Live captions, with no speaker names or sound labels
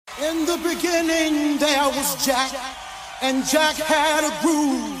In the beginning there was Jack, and Jack had a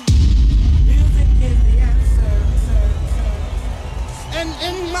groove. Music is the answer. And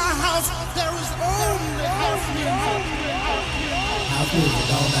in my house there is only house music. House music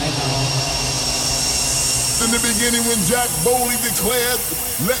all night long. In the beginning when Jack boldly declared,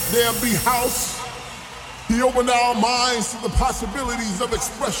 "Let there be house," he opened our minds to the possibilities of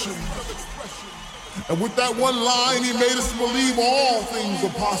expression. And with that one line, he made us believe all things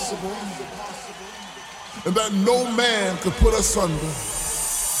are possible and that no man could put us under.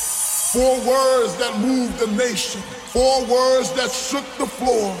 4 words that moved the nation, 4 words that shook the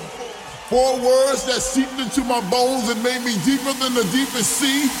floor, 4 words that seeped into my bones and made me deeper than the deepest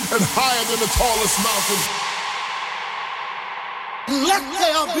sea and higher than the tallest mountain. Let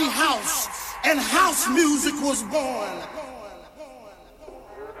there be house, and house music was born.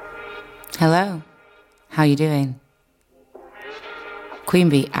 Hello. How you doing? Queen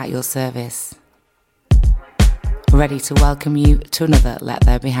Bee at your service. Ready to welcome you to another Let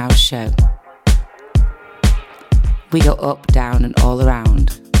There Be House show. We go up, down and all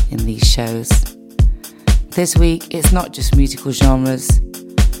around in these shows. This week it's not just musical genres,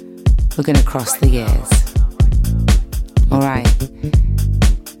 we're going to cross the years. Alright,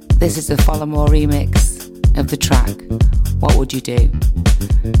 this is the Follow More remix of the track What Would You Do?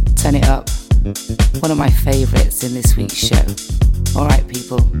 Turn it up. One of my favourites in this week's show. Alright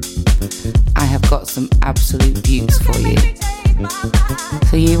people, I have got some absolute beauts for you.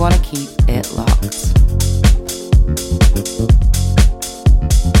 So you want to keep it locked.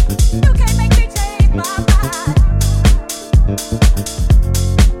 You can't make me change my mind.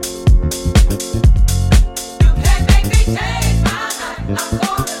 You can't make me change my mind. I'm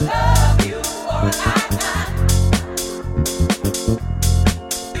gonna love you for a lifetime.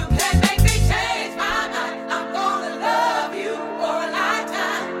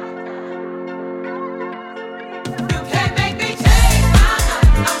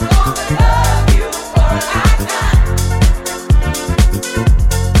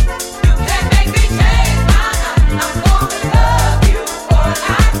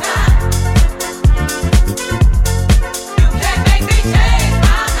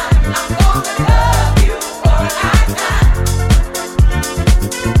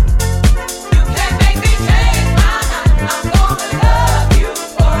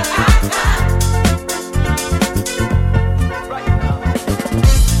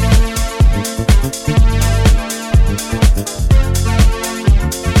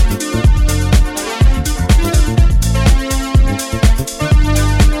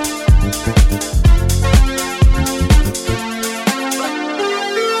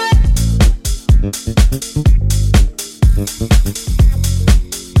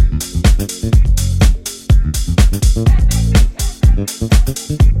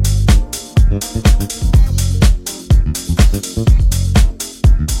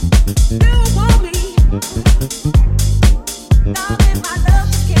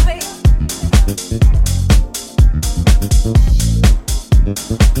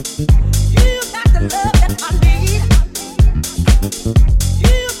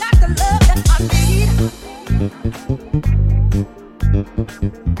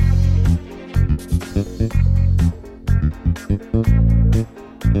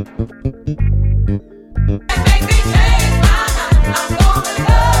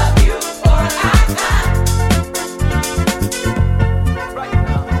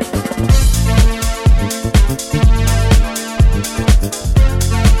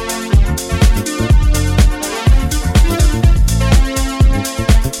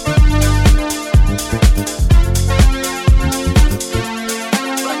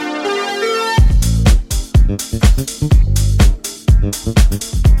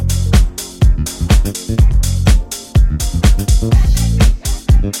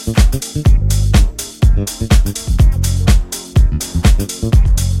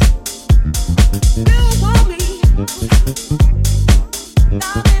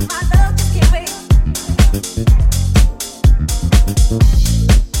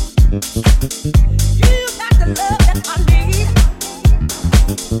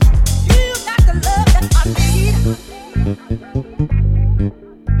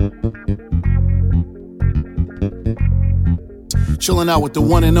 Chilling out with the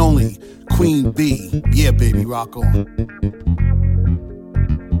one and only Queen Bee. Yeah, baby, rock on.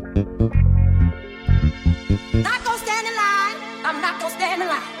 Not gonna stand in line. I'm not gonna stand in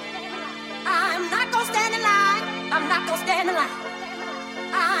line. I'm not gonna stand in line. I'm not gonna stand in line.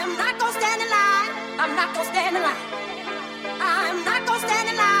 I'm not gonna stand in line. I'm not gonna stand in line. I'm not gonna stand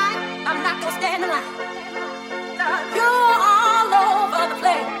in line. I'm not gonna stand in line. You're all over the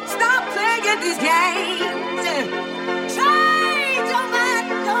place.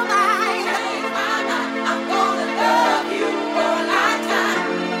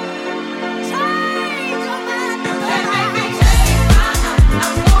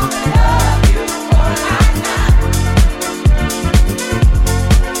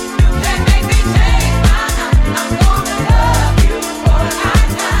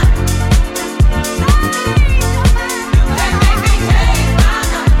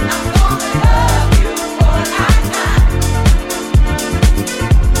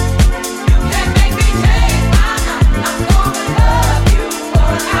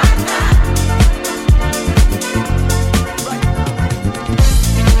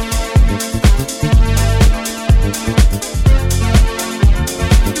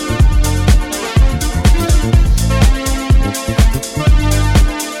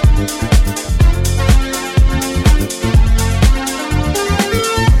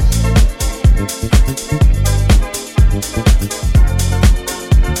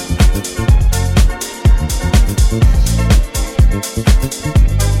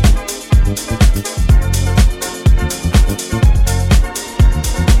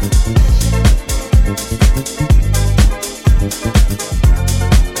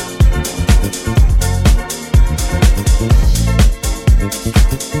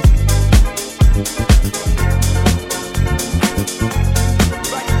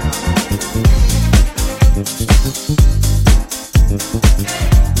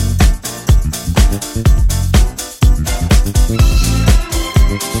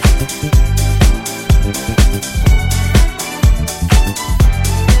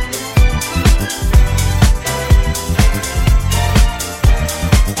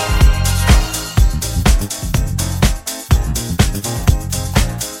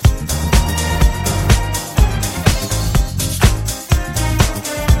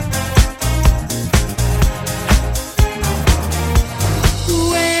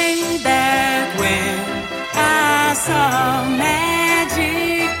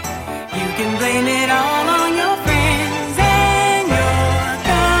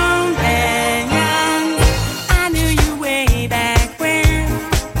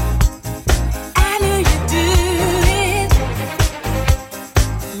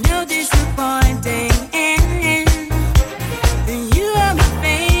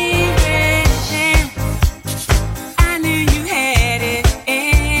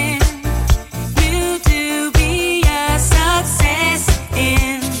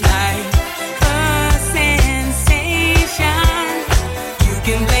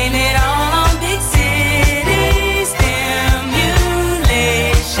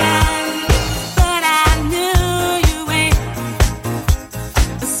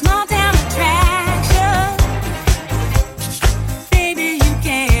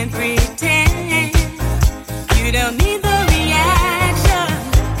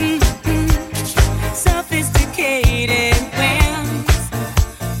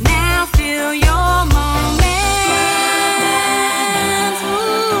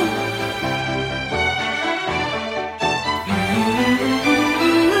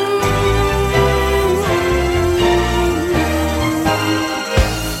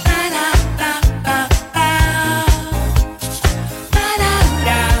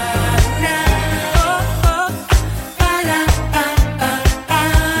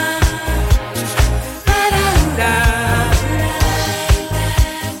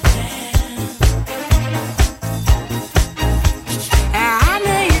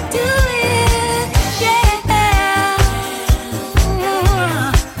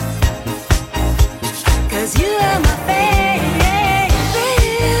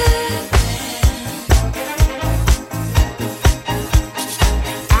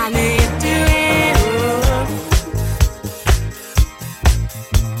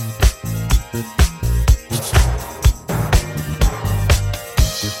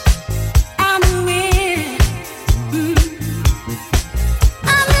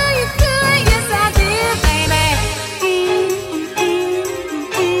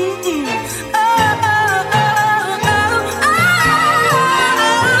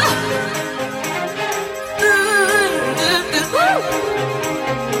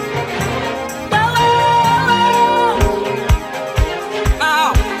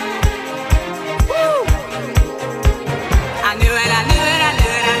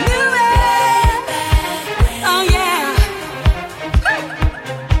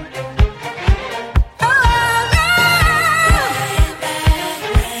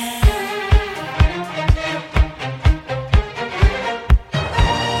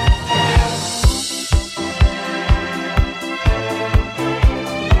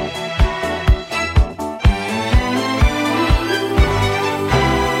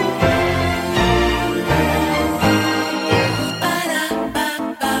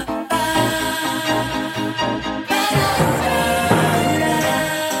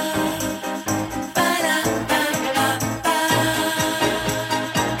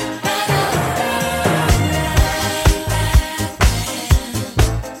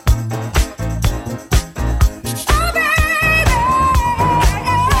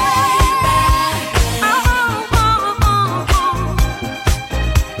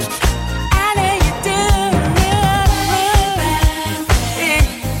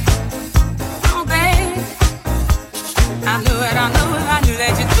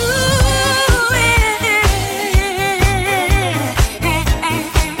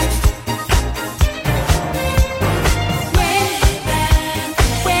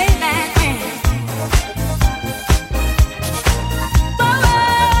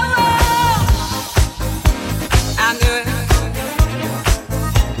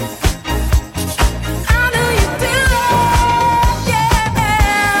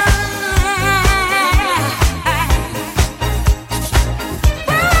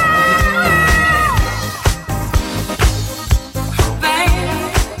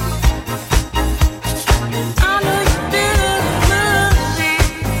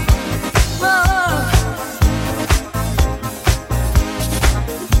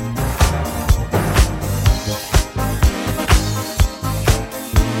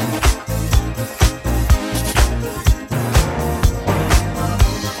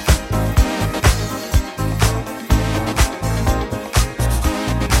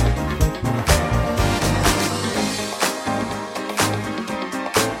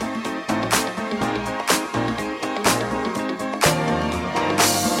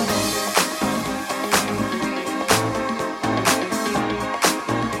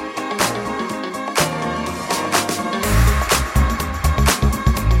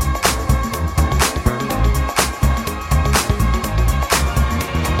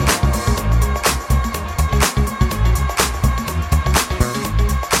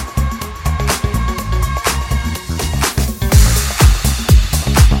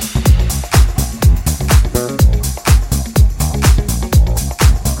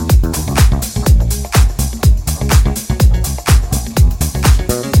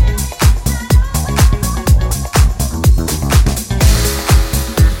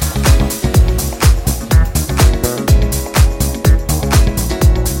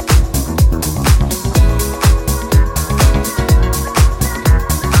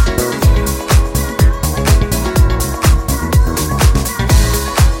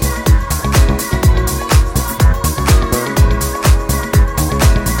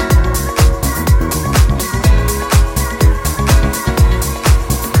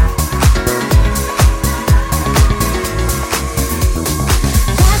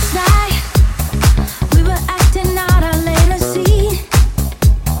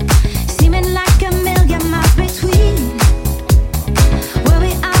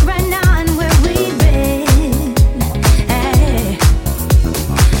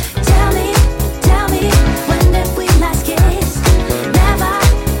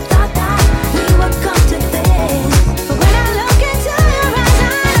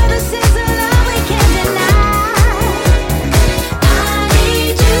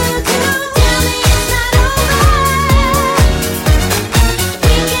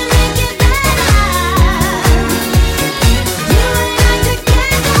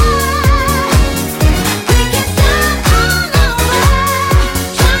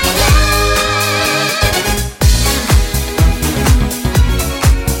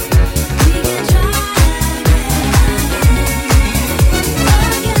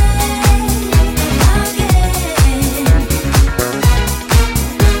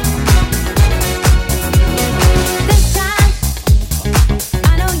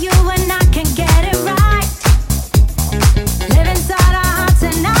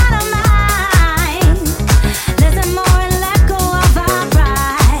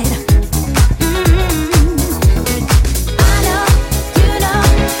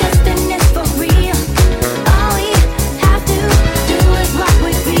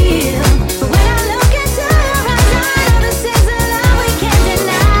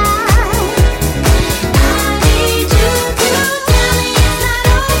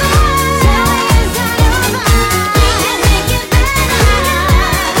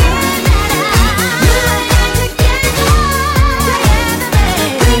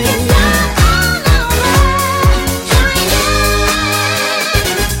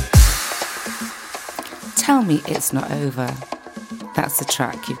 Me It's Not Over. That's the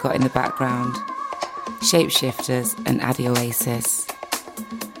track you've got in the background. Shapeshifters and Adi Oasis.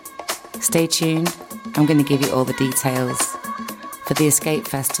 Stay tuned, I'm going to give you all the details for the Escape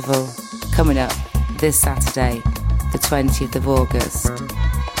Festival coming up this Saturday, the 20th of August.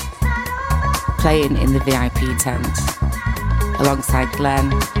 Playing in the VIP tent alongside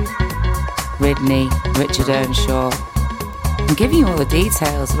Glenn, Ridney, Richard Earnshaw. I'm giving you all the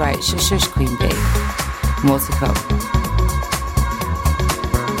details, right? Shush, shush, Queen Bee. More to come.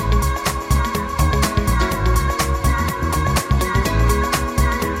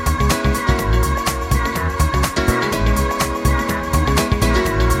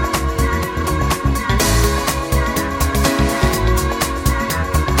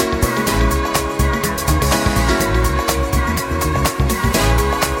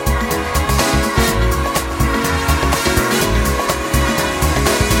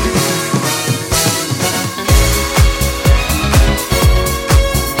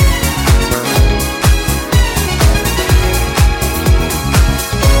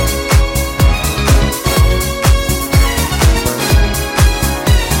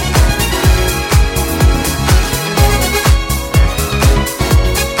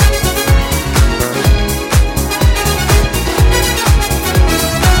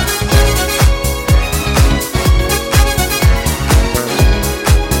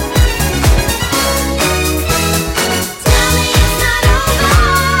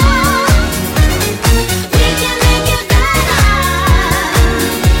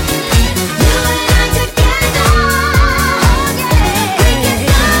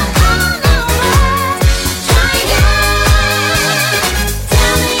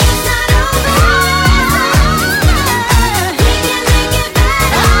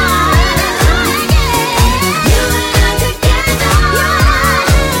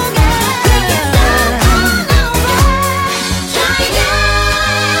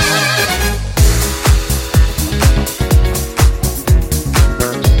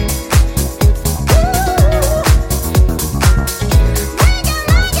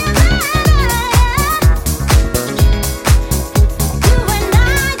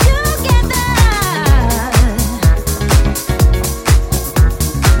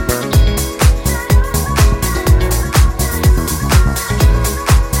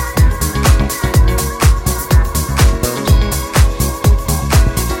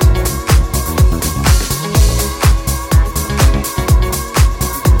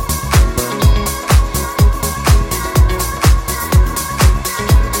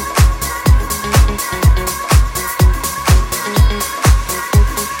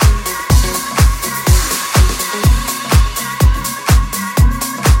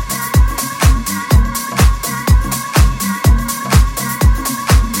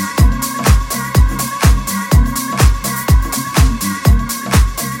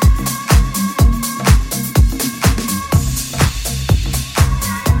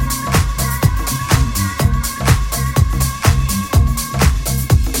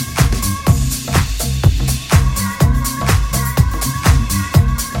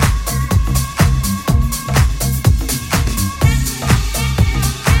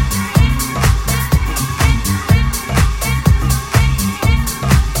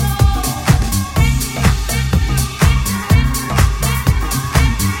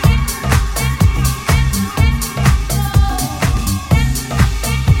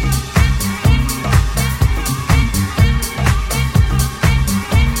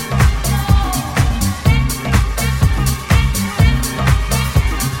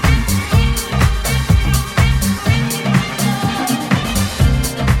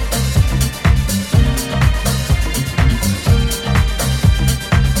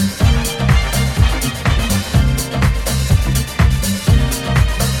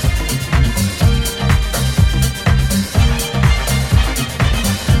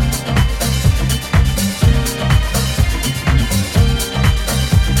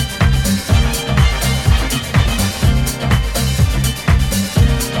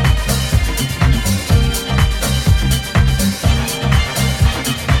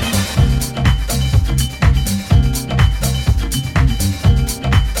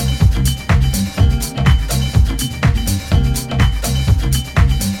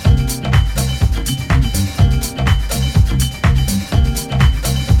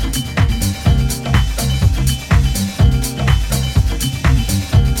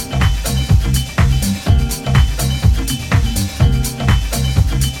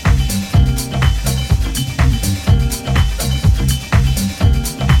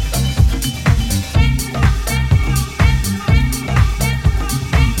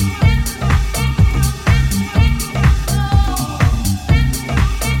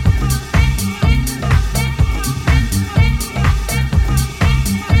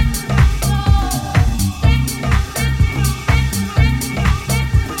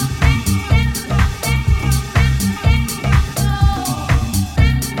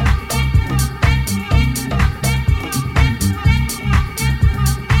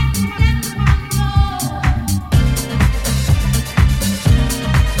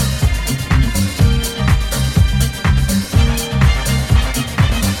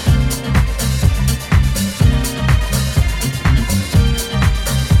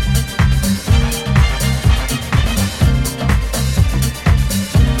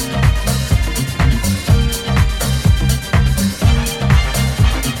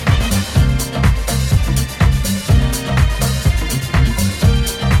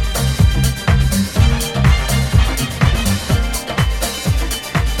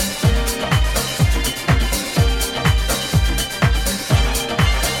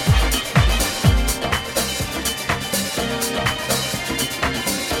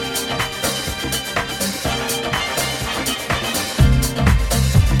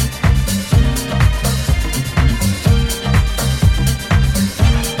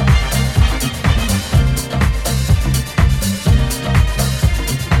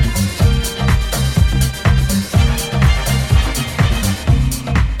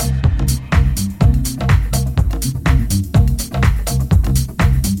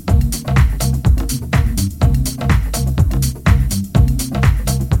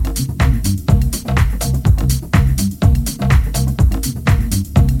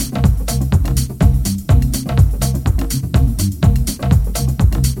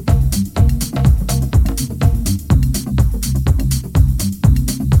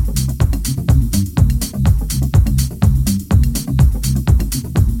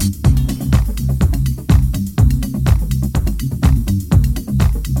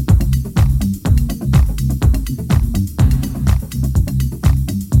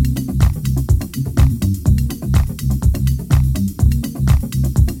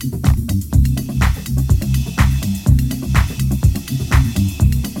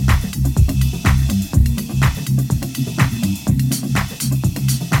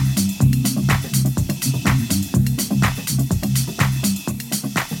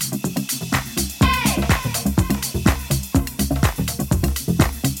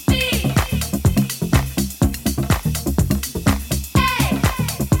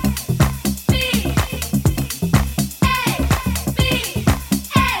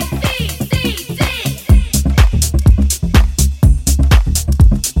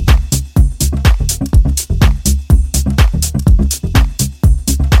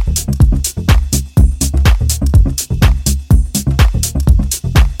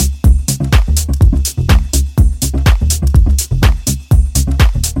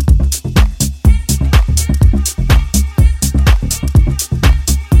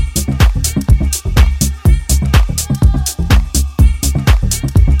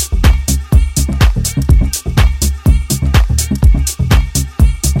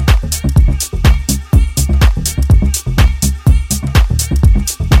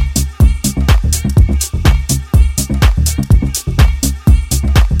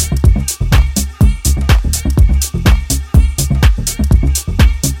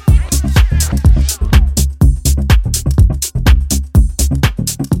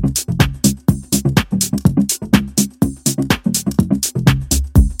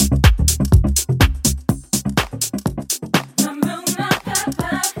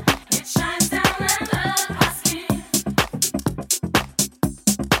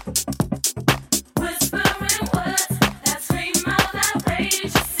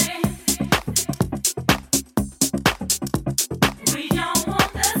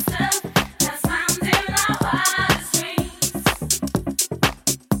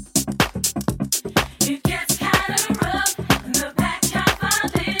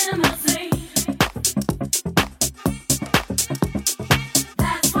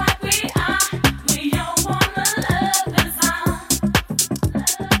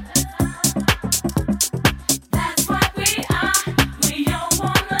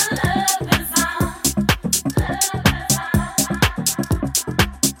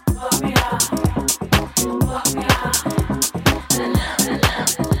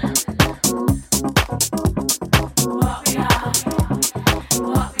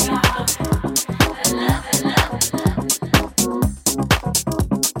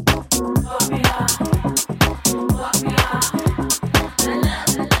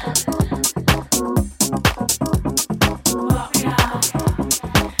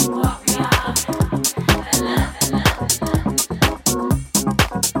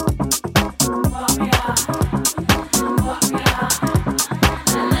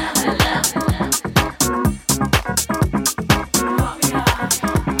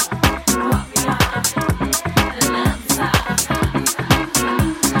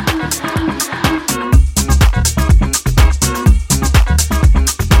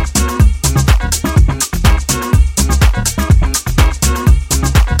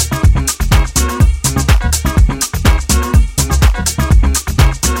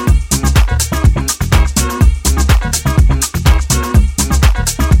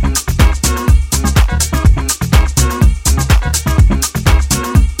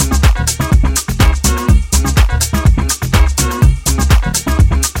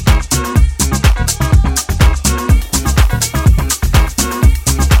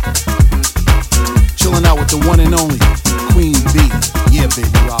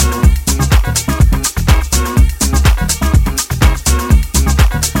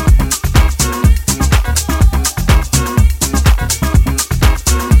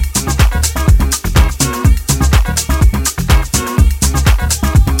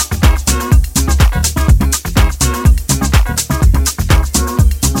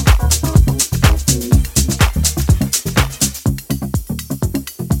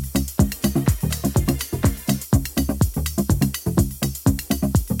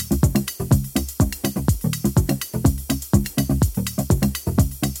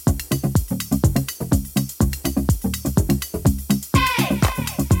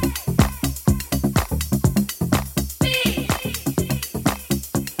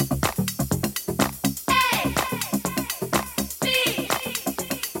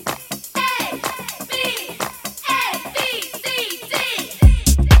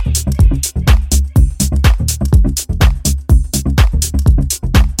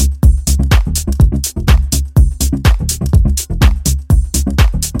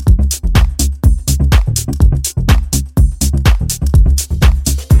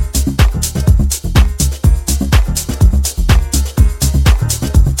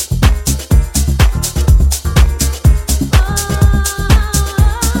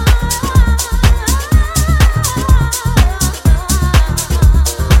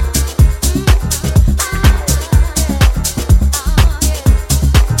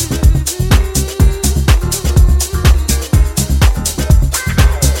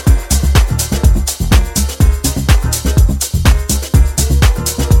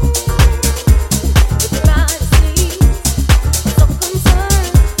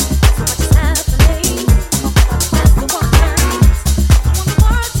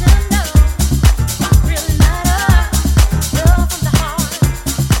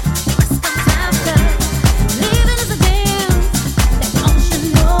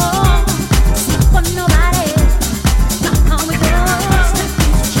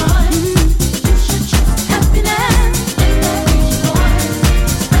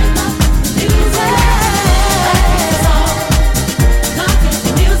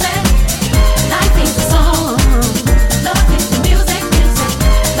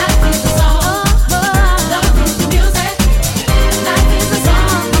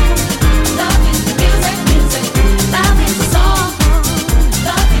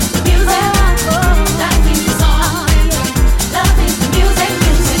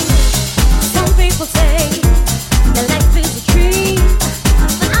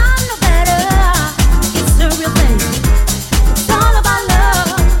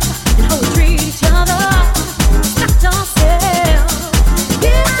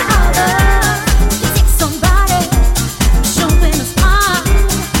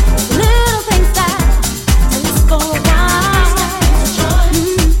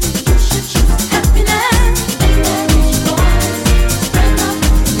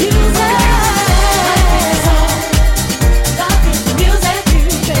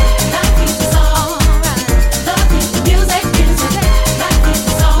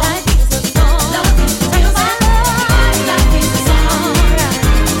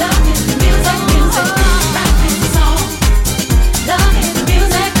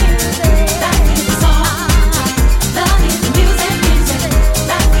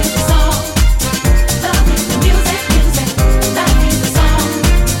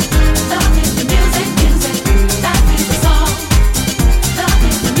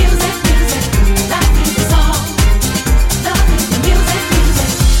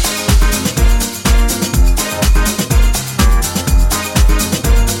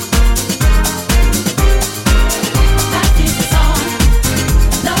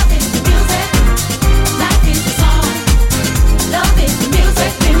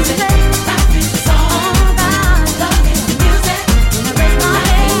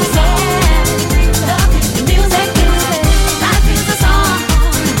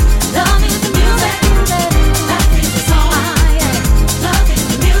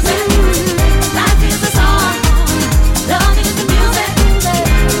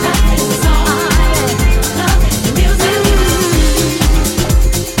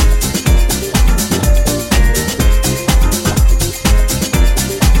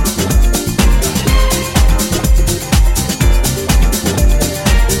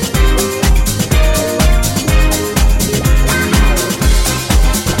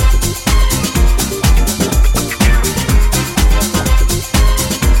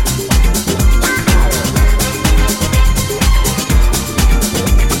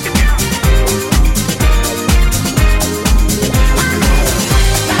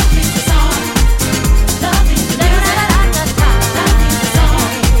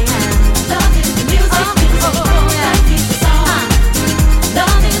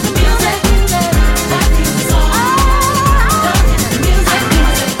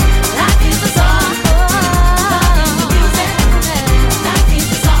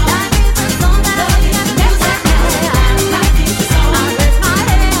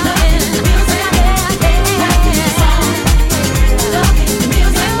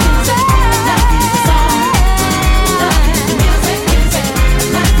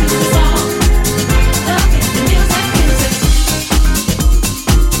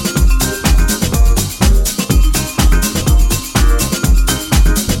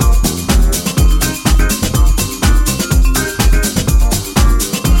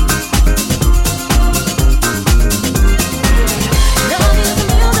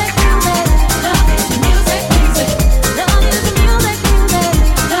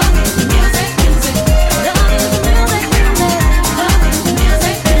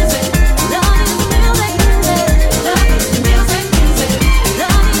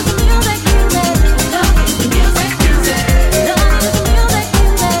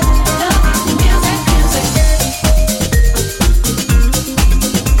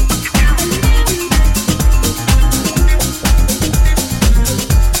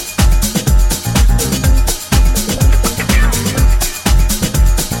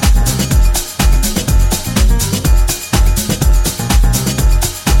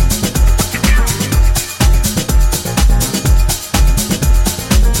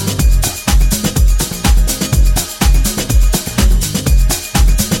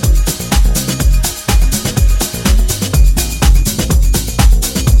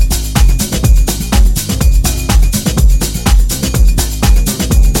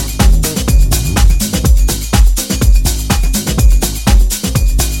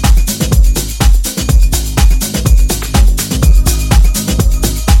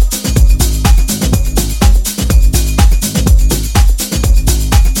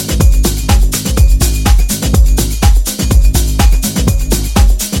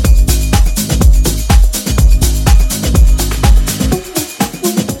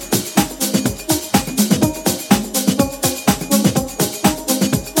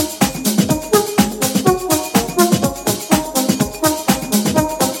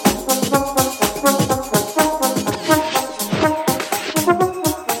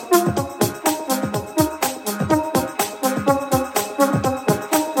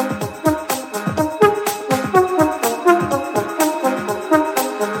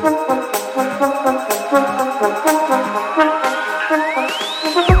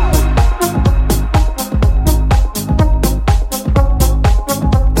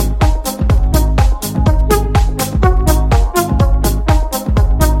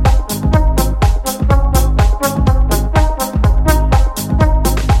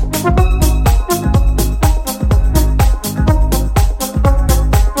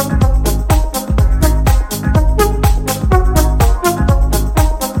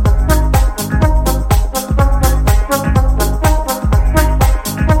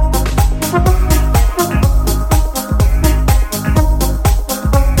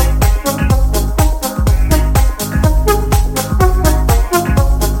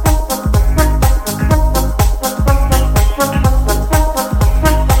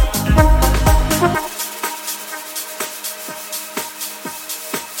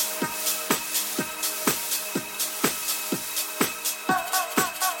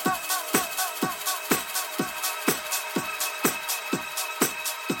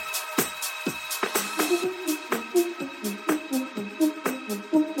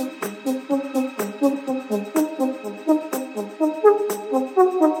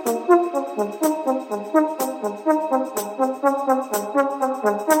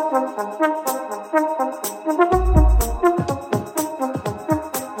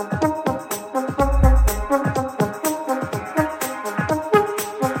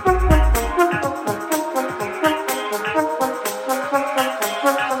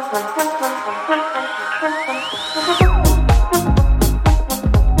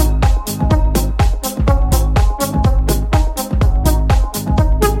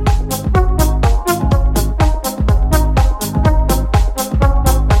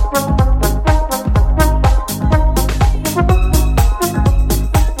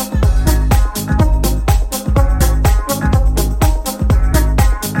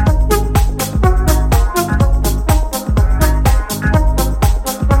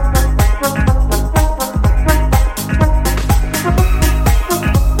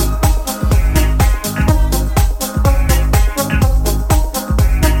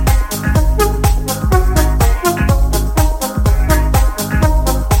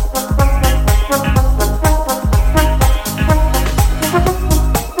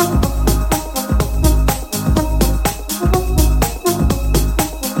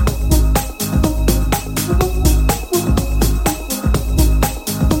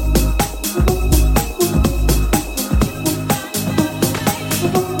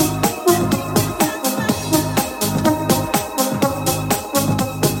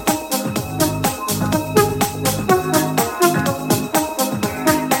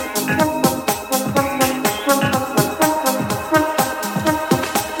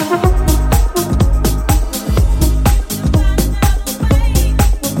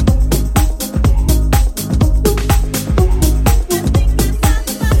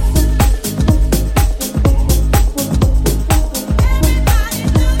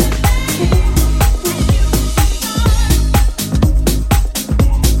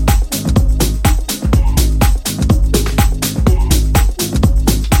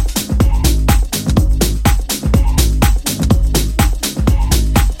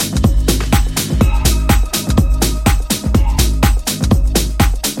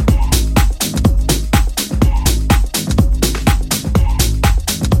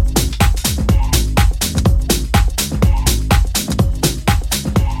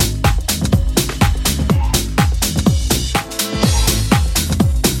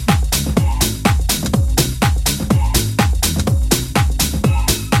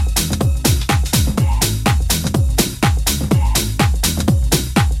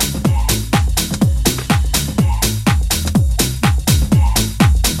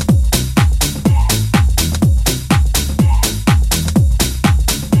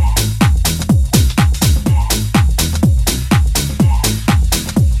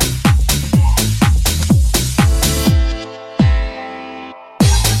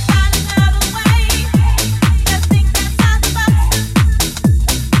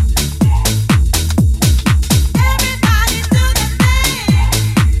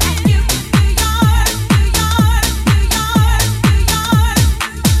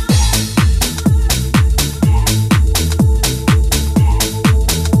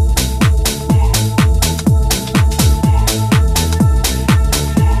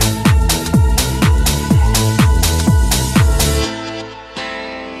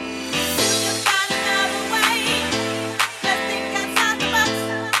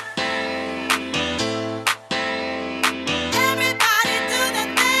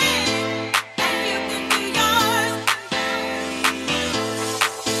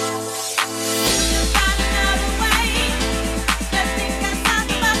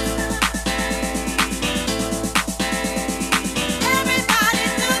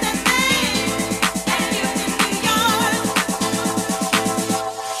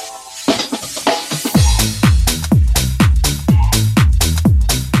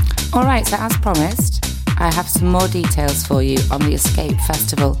 So as promised, I have some more details for you on the Escape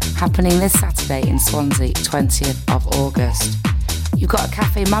Festival happening this Saturday in Swansea, 20th of August. You've got a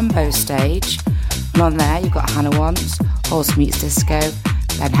Cafe Mambo stage, and on there you've got Hannah Wants, Horse Meets Disco,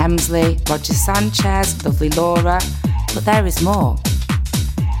 Ben Hemsley, Roger Sanchez, Lovely Laura, but there is more.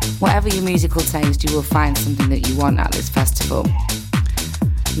 Whatever your musical taste, you will find something that you want at this festival.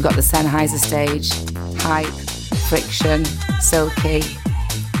 You've got the Sennheiser stage, Hype, Friction, Silky.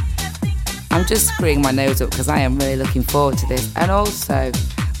 I'm just screwing my nose up because I am really looking forward to this. And also,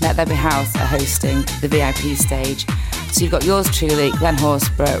 Let There Be House are hosting the VIP stage. So you've got yours truly, Glenn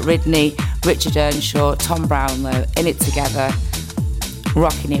Horsburgh, Ridney, Richard Earnshaw, Tom Brownlow, in it together,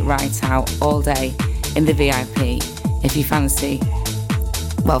 rocking it right out all day in the VIP. If you fancy,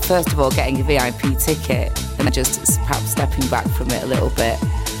 well, first of all, getting a VIP ticket and just perhaps stepping back from it a little bit.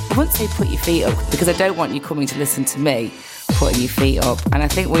 I wouldn't say put your feet up because I don't want you coming to listen to me putting your feet up. And I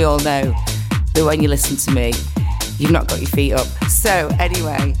think we all know that when you listen to me, you've not got your feet up. So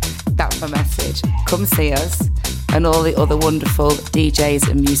anyway, that's my message. Come see us and all the other wonderful DJs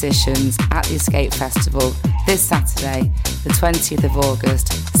and musicians at the Escape Festival this Saturday, the 20th of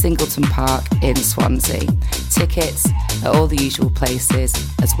August, Singleton Park in Swansea. Tickets at all the usual places,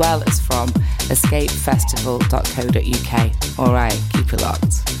 as well as from escapefestival.co.uk. All right, keep it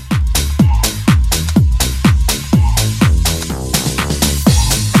locked.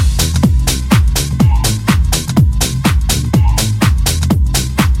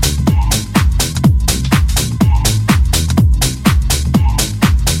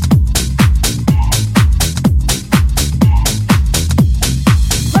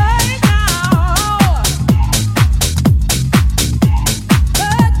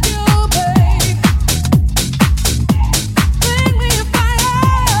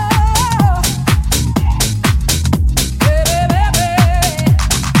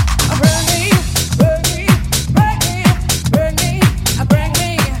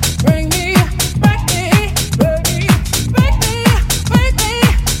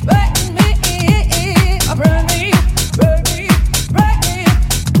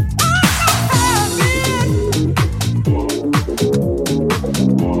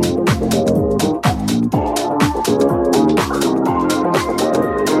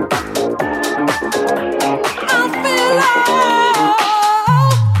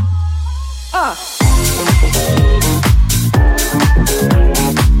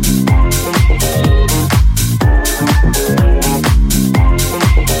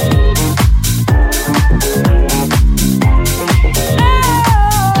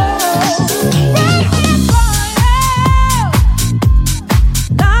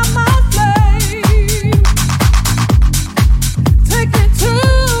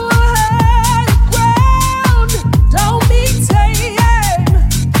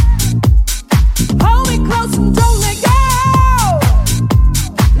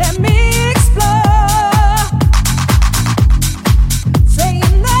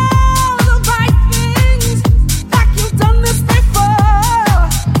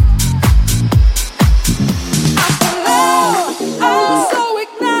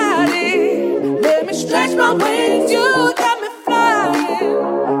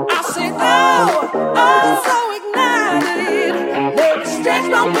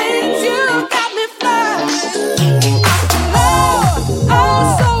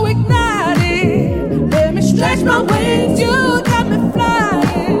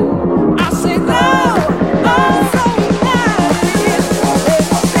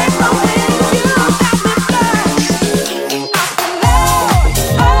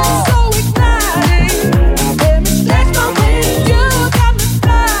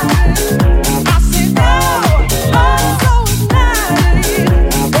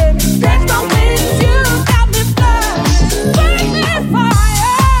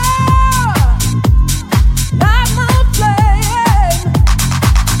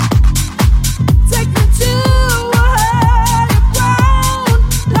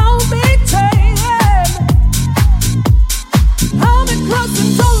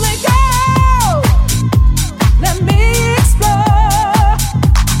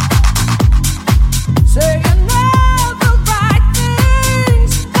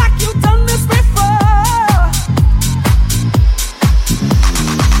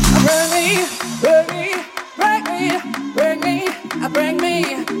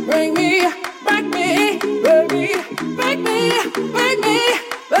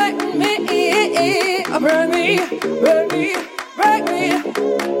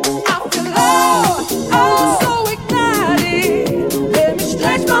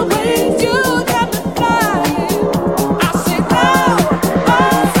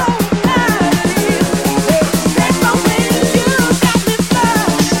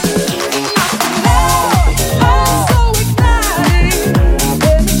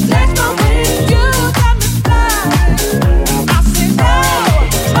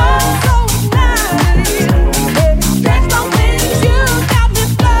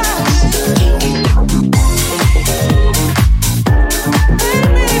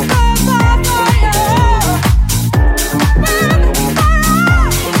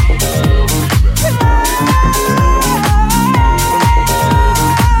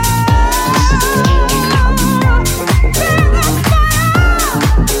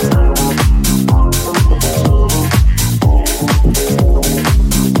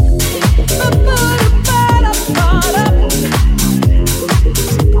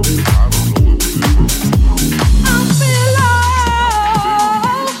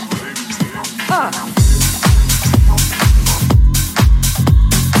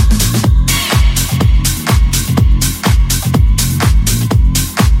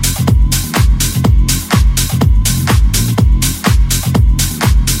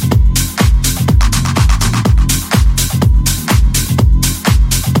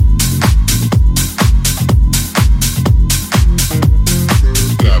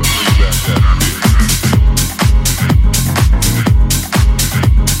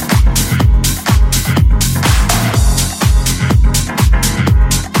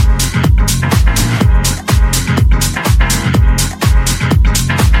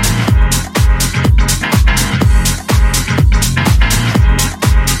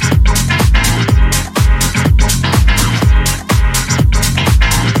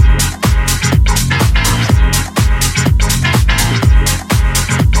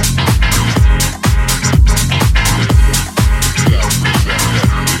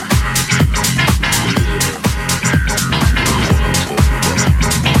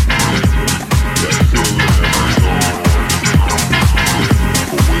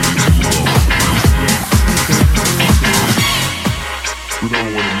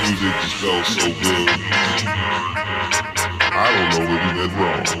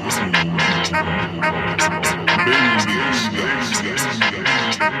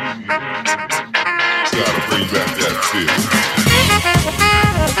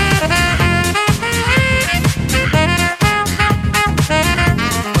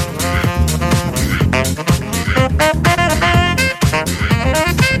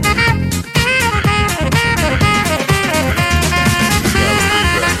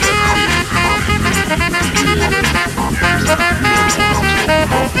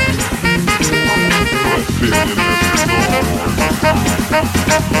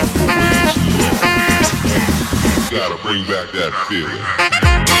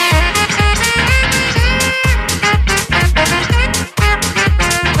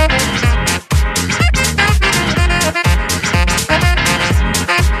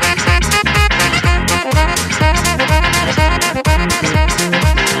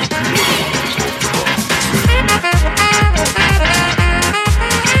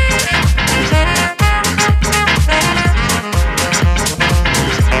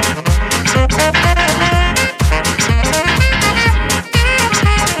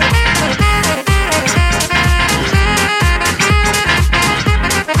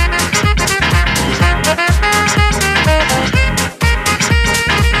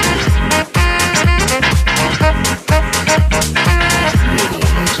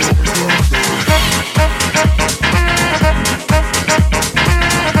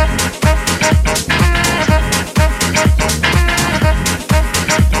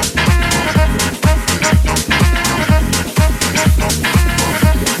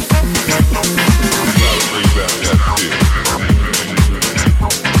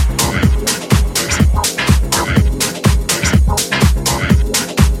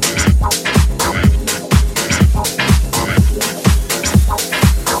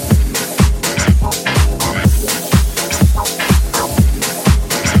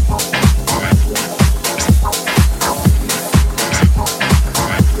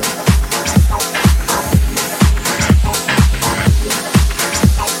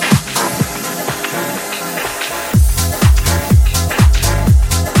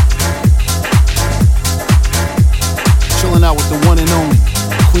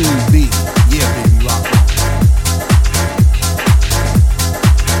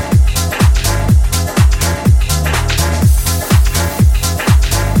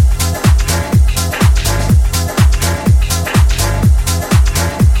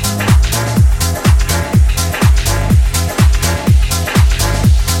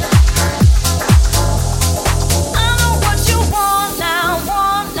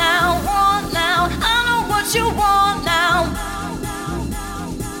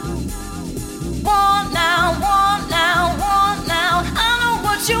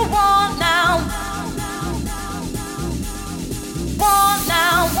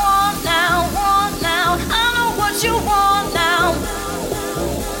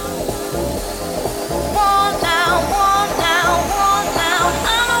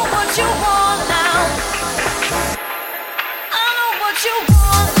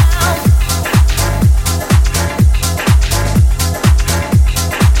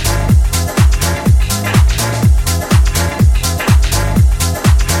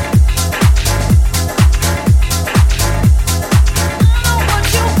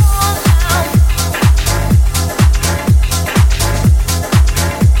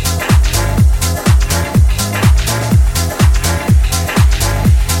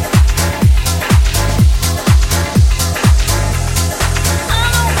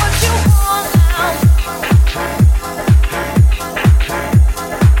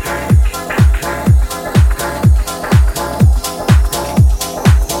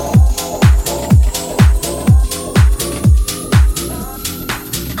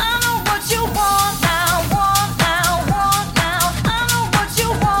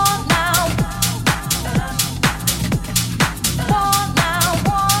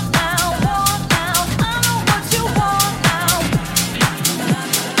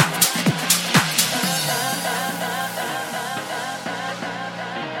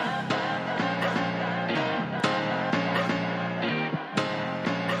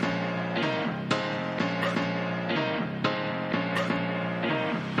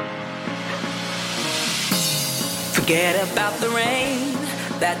 Forget about the rain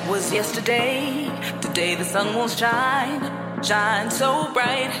that was yesterday. Today the sun won't shine so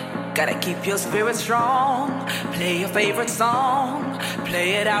bright. Gotta keep your spirit strong. Play your favorite song,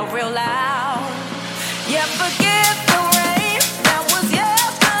 play it out real loud. Yeah, forget the rain that was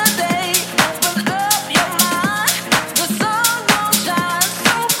yesterday. Open up your mind, the sun won't shine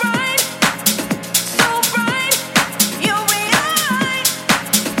so bright.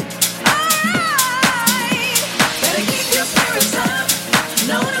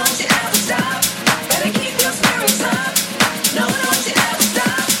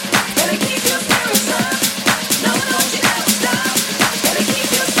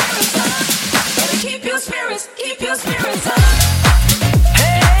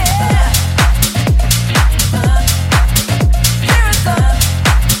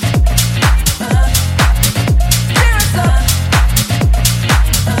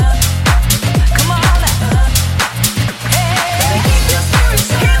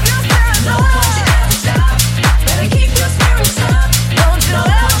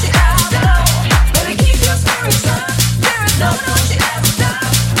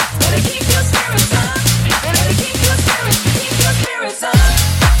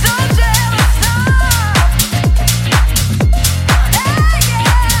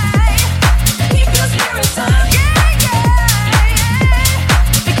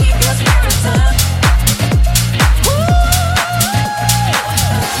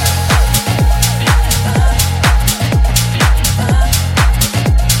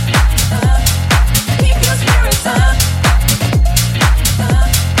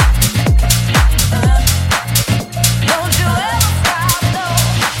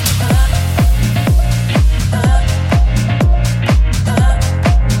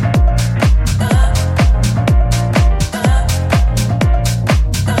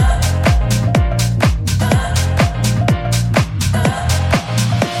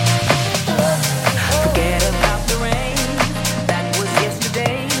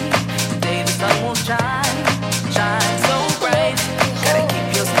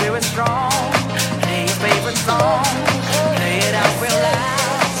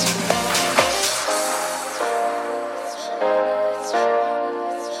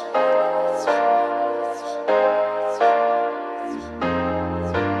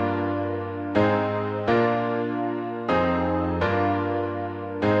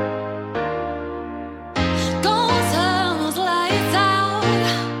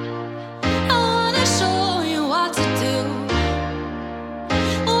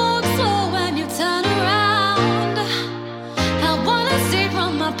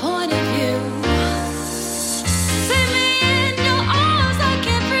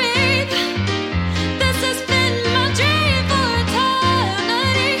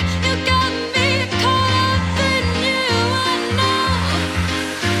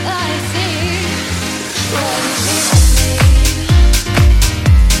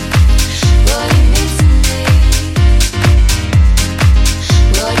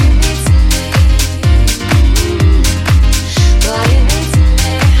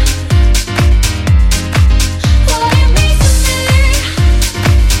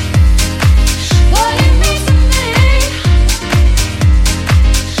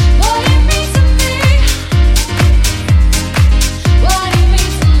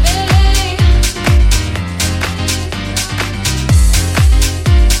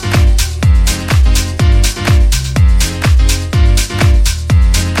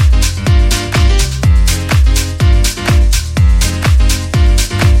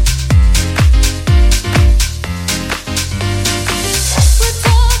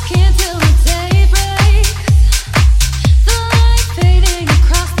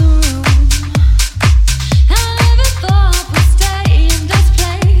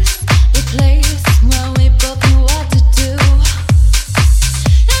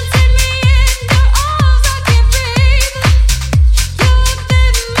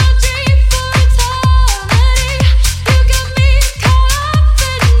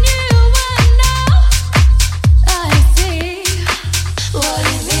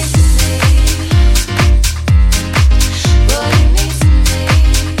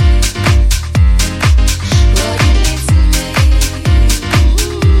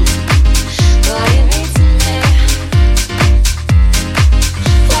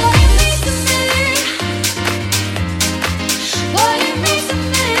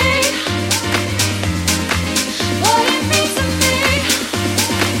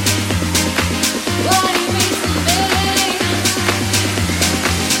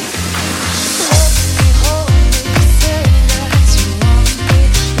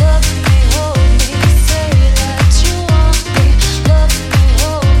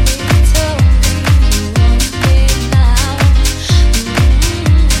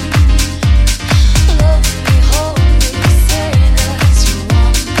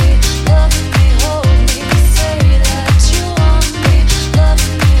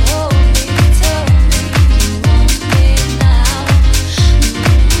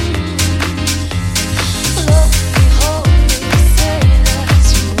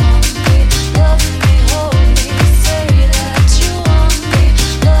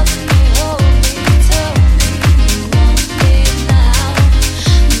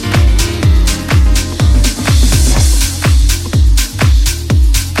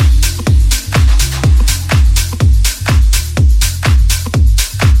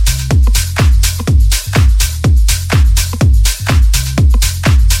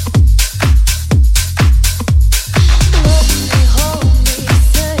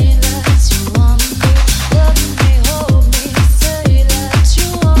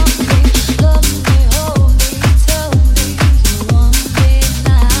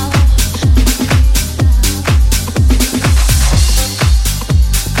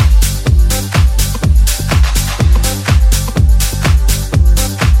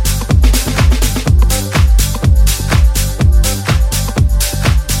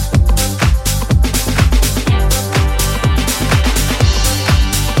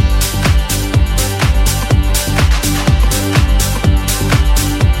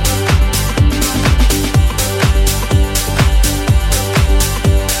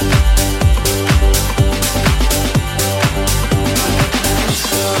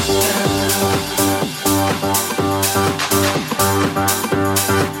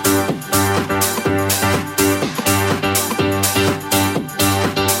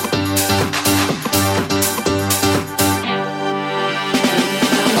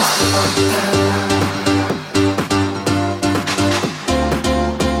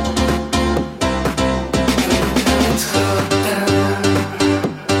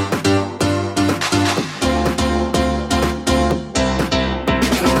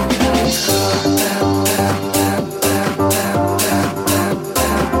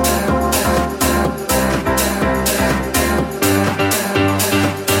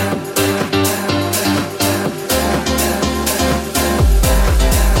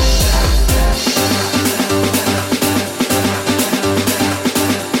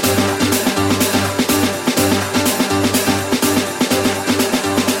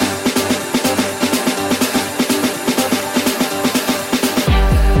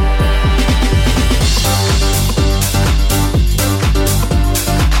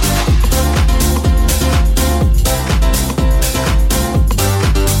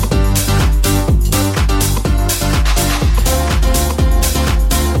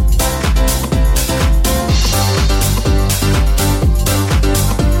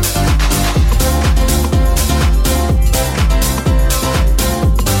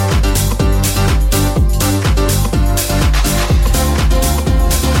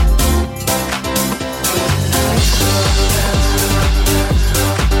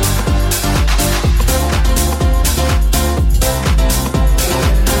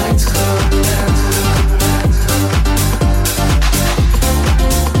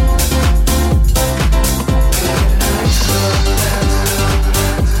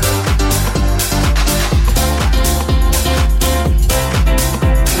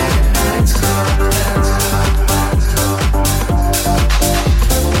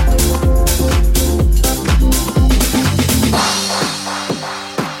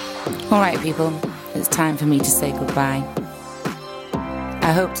 Alright people, it's time for me to say goodbye.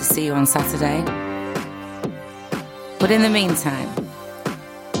 I hope to see you on Saturday. But in the meantime,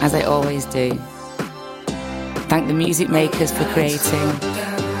 as I always do, thank the music makers for creating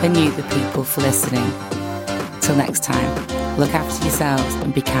and you the people for listening. Till next time, look after yourselves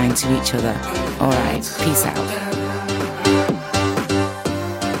and be kind to each other. Alright, peace out.